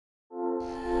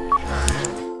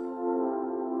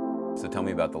tell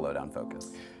me about the Lowdown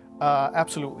Focus.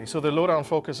 Absolutely. So the Lowdown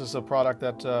Focus is a product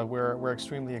that we're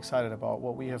extremely excited about.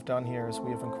 What we have done here is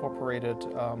we have incorporated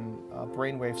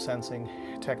brainwave sensing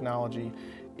technology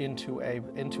into a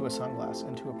sunglass,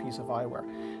 into a piece of eyewear.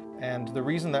 And the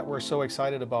reason that we're so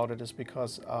excited about it is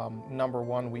because, number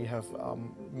one, we have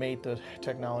made the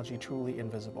technology truly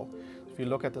invisible. If you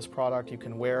look at this product, you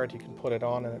can wear it, you can put it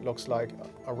on, and it looks like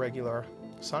a regular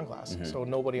sunglass. Mm-hmm. So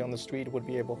nobody on the street would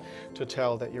be able to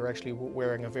tell that you're actually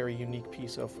wearing a very unique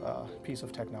piece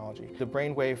of technology. The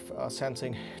brainwave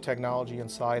sensing technology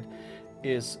inside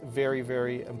is very,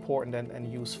 very important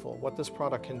and useful. What this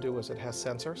product can do is it has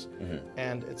sensors, mm-hmm.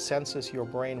 and it senses your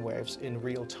brain waves in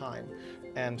real time.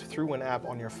 And through an app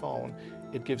on your phone,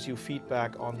 it gives you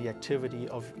feedback on the activity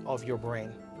of your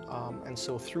brain. And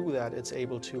so through that, it's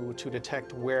able to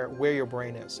detect where your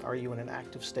brain is. Are you in an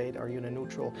active state? Are you in a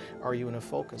neutral? Are you in a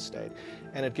focus state?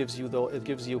 And it gives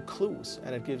you clues,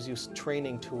 and it gives you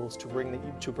training tools to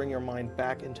bring your mind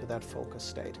back into that focus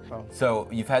state. So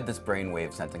you've had this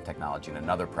brainwave sensing technology in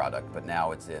another product, but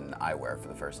now it's in eyewear for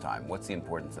the first time. What's the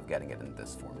importance of getting it in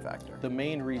this form factor? The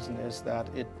main reason is that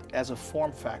it, as a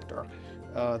form factor,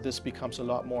 this becomes a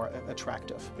lot more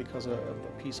attractive, because a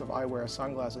piece of eyewear, a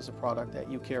sunglass, is a product that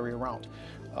you carry around,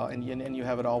 and you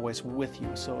have it always with you.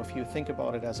 So if you think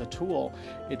about it as a tool,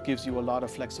 it gives you a lot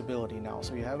of flexibility now.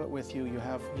 So you have it with you, you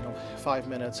have 5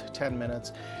 minutes, 10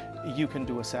 minutes, you can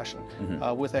do a session.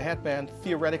 Mm-hmm. With a headband,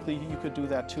 theoretically you could do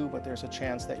that too, but there's a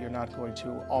chance that you're not going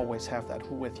to always have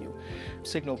that with you.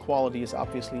 Signal quality is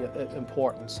obviously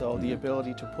important, so mm-hmm. the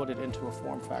ability to put it into a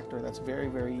form factor that's very,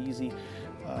 very easy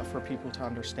for people to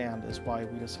understand is why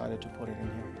we decided to put it in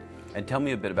here. And tell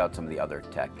me a bit about some of the other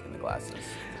tech in the glasses.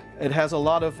 It has a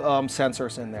lot of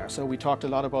sensors in there. So we talked a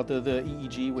lot about the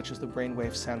EEG, which is the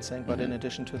brainwave sensing, but mm-hmm. in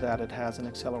addition to that, it has an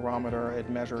accelerometer. It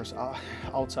measures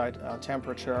outside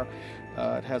temperature.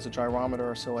 It has a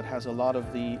gyrometer, so it has a lot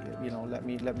of the, let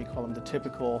me call them the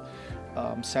typical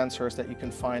sensors that you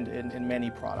can find in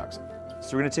many products.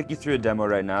 So we're going to take you through a demo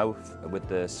right now with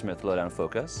the Smith Lowdown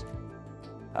Focus.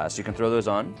 So you can throw those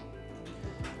on.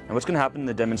 And what's going to happen in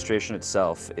the demonstration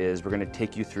itself is we're going to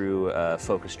take you through a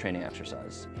focus training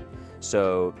exercise.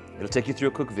 So it'll take you through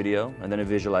a quick video and then a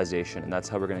visualization, and that's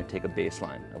how we're going to take a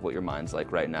baseline of what your mind's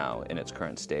like right now in its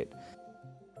current state.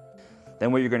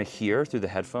 Then what you're going to hear through the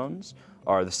headphones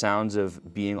are the sounds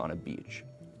of being on a beach.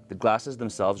 The glasses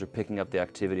themselves are picking up the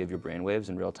activity of your brainwaves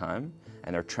in real time,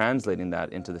 and they're translating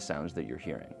that into the sounds that you're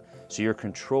hearing. So you're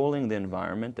controlling the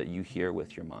environment that you hear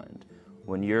with your mind.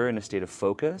 When you're in a state of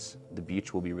focus, the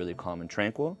beach will be really calm and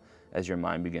tranquil. As your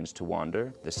mind begins to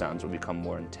wander, the sounds will become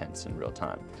more intense in real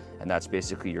time. And that's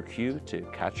basically your cue to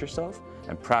catch yourself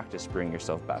and practice bringing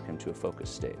yourself back into a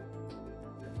focused state.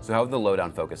 So how would the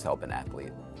Lowdown Focus help an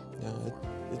athlete? Yeah,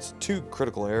 it's two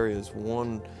critical areas.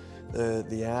 One,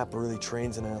 the app really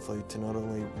trains an athlete to not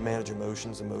only manage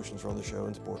emotions run the show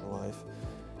in sport and life,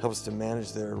 helps to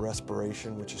manage their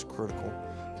respiration, which is critical,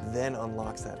 then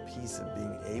unlocks that piece of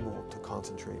being able to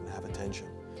concentrate and have attention.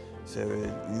 So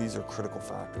these are critical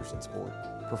factors in sport.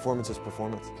 Performance is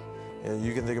performance.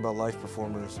 You can think about life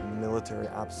performers, military,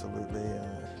 absolutely,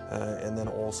 and then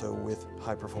also with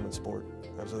high-performance sport.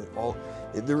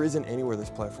 Absolutely. There isn't anywhere this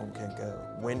platform can't go.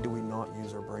 When do we not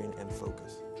use our brain and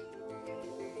focus?